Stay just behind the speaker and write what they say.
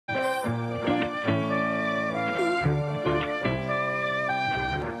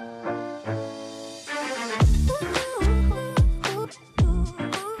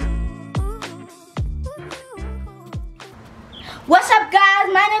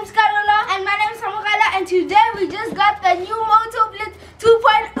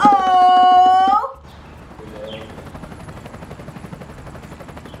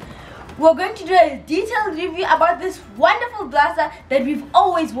blaster that we've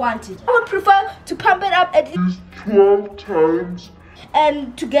always wanted. I would prefer to pump it up at least 12 times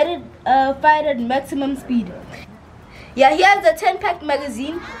and to get it fired at maximum speed. Yeah, here's the 10-pack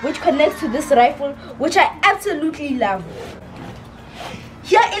magazine which connects to this rifle, which I absolutely love.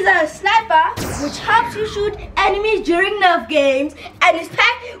 Here is a sniper which helps you shoot enemies during Nerf games and is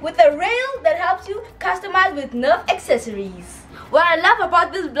packed with a rail that helps you customize with Nerf accessories. What I love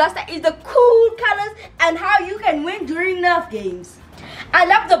about this blaster is the cool colors and how you can win during Nerf games. I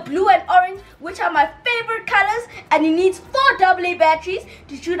love the blue and orange, which are my favorite colors, and it needs 4 AA batteries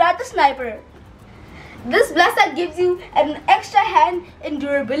to shoot out the sniper. This blaster gives you an extra hand in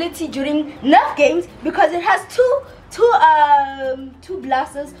durability during Nerf games because it has two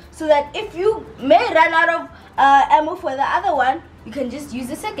blasters, so that if you may run out of ammo for the other one, you can just use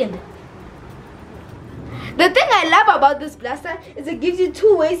the second. The thing I love about this blaster is it gives you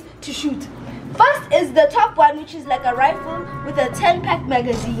 2 ways to shoot. First is the top one, which is like a rifle with a 10-pack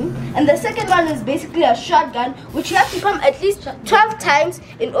magazine, and the second one is basically a shotgun, which you have to pump at least 12 times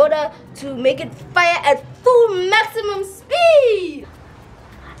in order to make it fire at full maximum speed.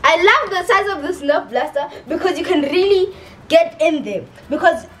 I love the size of this Nerf blaster because you can really get in there.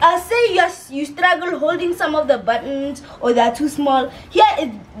 Because say you struggle holding some of the buttons or they're too small, here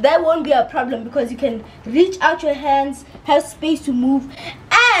that won't be a problem because you can reach out your hands, have space to move,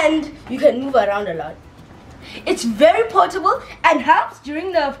 and you can move around a lot. It's very portable and helps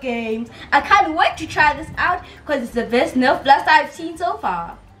during Nerf games. I can't wait to try this out because it's the best Nerf blaster I've seen so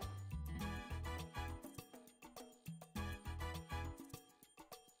far.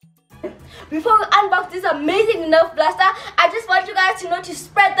 Before we unbox this amazing Nerf blaster, I just want you guys to know to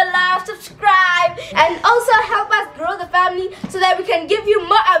spread the love, subscribe, and also help us grow the family so that we can give you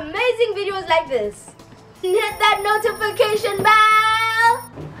more amazing videos like this. Hit that notification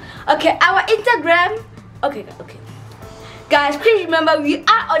bell. Okay, our Instagram. Okay. Guys, please remember we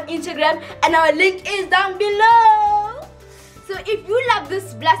are on Instagram and our link is down below. So if you love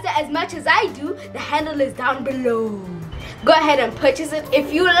this blaster as much as I do, the handle is down below. Go ahead and purchase it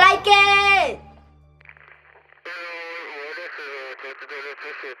if you like it.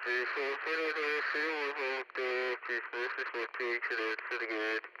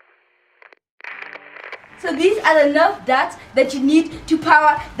 So these are the Nerf darts that you need to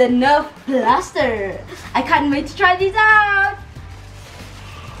power the Nerf blaster. I can't wait to try these out.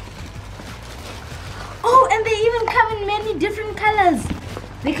 Oh, and they even come in many different colors.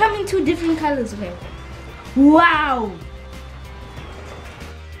 They come in 2 different colors. Okay. Wow.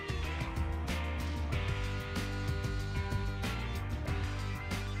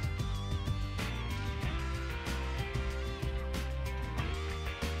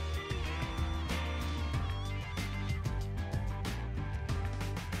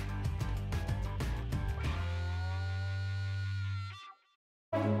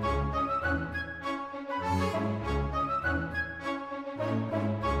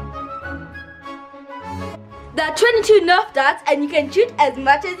 There are 22 Nerf darts and you can shoot as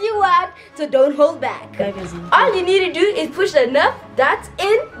much as you want, so don't hold back. Magazine. All you need to do is push the Nerf darts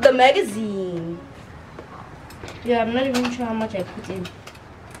in the magazine. Yeah, I'm not even sure how much I put in.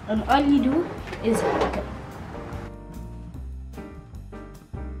 And all you do is... Okay.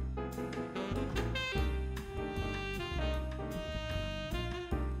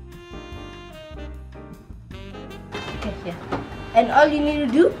 Okay, yeah. And all you need to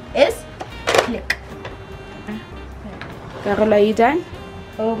do is click. Carol, are you done?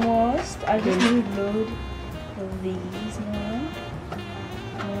 Almost. I just need to load these now.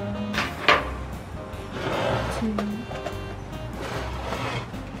 1, 2,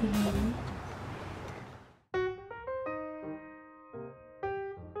 3.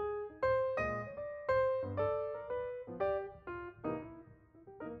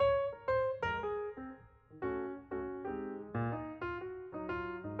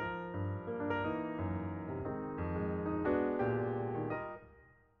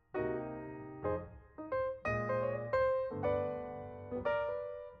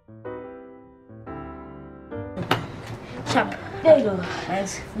 Chop. There you go.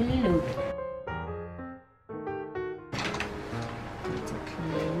 That's fully loaded. To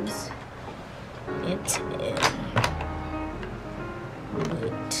close it in.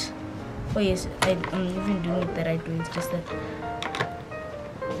 Wait. Oh yes, I'm even doing it the right way. It's just that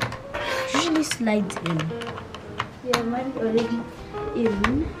it usually slides in. Yeah, mine already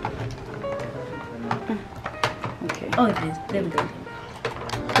in. Okay. Oh, it is. There we go.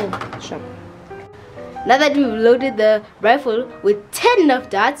 Cool. Sharp. Now that we've loaded the rifle with 10 Nerf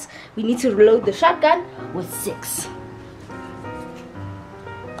darts, we need to reload the shotgun with 6.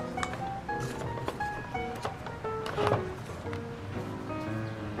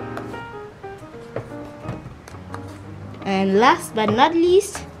 And last but not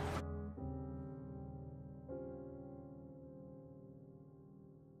least,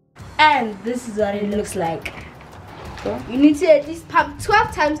 and this is what it looks like. You need to at least pump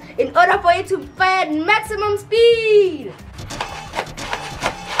 12 times in order for it to fire at maximum speed.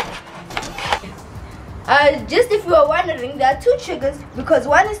 Just if you are wondering, there are two triggers because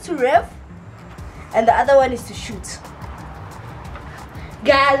one is to rev and the other one is to shoot.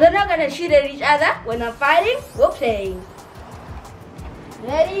 Guys, we're not gonna shoot at each other. We're not fighting, we're playing.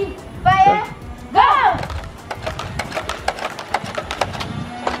 Ready, fire, go!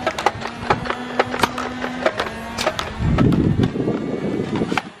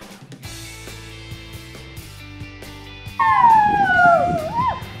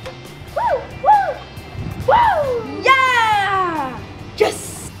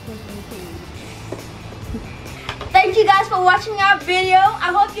 Thank you guys for watching our video.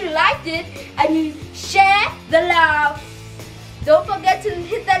 I hope you liked it and you share the love. Don't forget to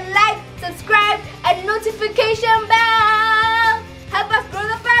hit the like, subscribe and notification bell. Help us grow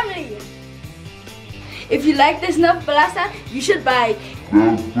the family. If you like this Nerf blaster, you should buy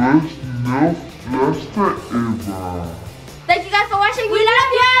the best Nerf blaster ever. Thank you guys for watching. We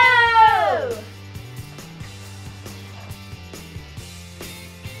love you.